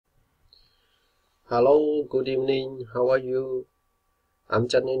Hello, good evening. How are you? I'm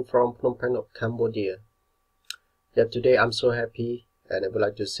Janin from Phnom Penh of Cambodia. Today I'm so happy, and I would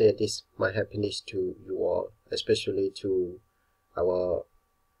like to say this my happiness to you all, especially to our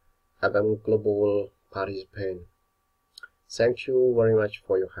MMMglobal participant. Thank you very much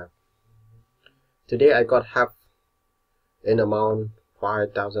for your help. Today I got help in amount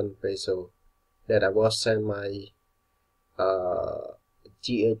 5,000 peso that I was sent my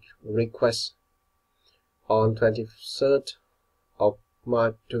GH request on 23rd of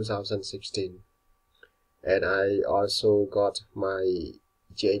March 2016, and I also got my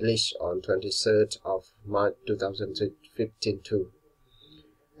J list on 23rd of March 2015 too,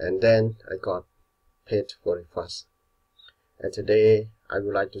 and then I got paid very fast. And today I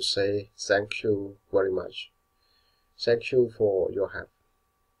would like to say thank you very much. Thank you for your help,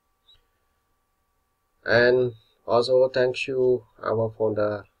 and also thank you our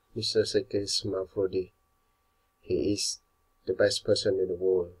founder Mr. Seke Smafrodi. He is the best person in the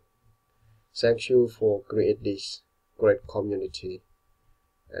world. Thank you for creating this great community,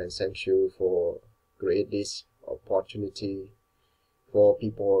 and thank you for creating this opportunity for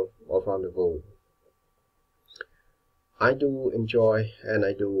people around the world. I do enjoy and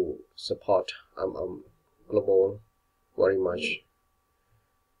I do support Global very much.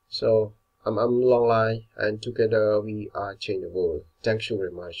 So I'm long life, and together we are change the world. Thank you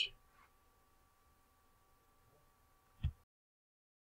very much.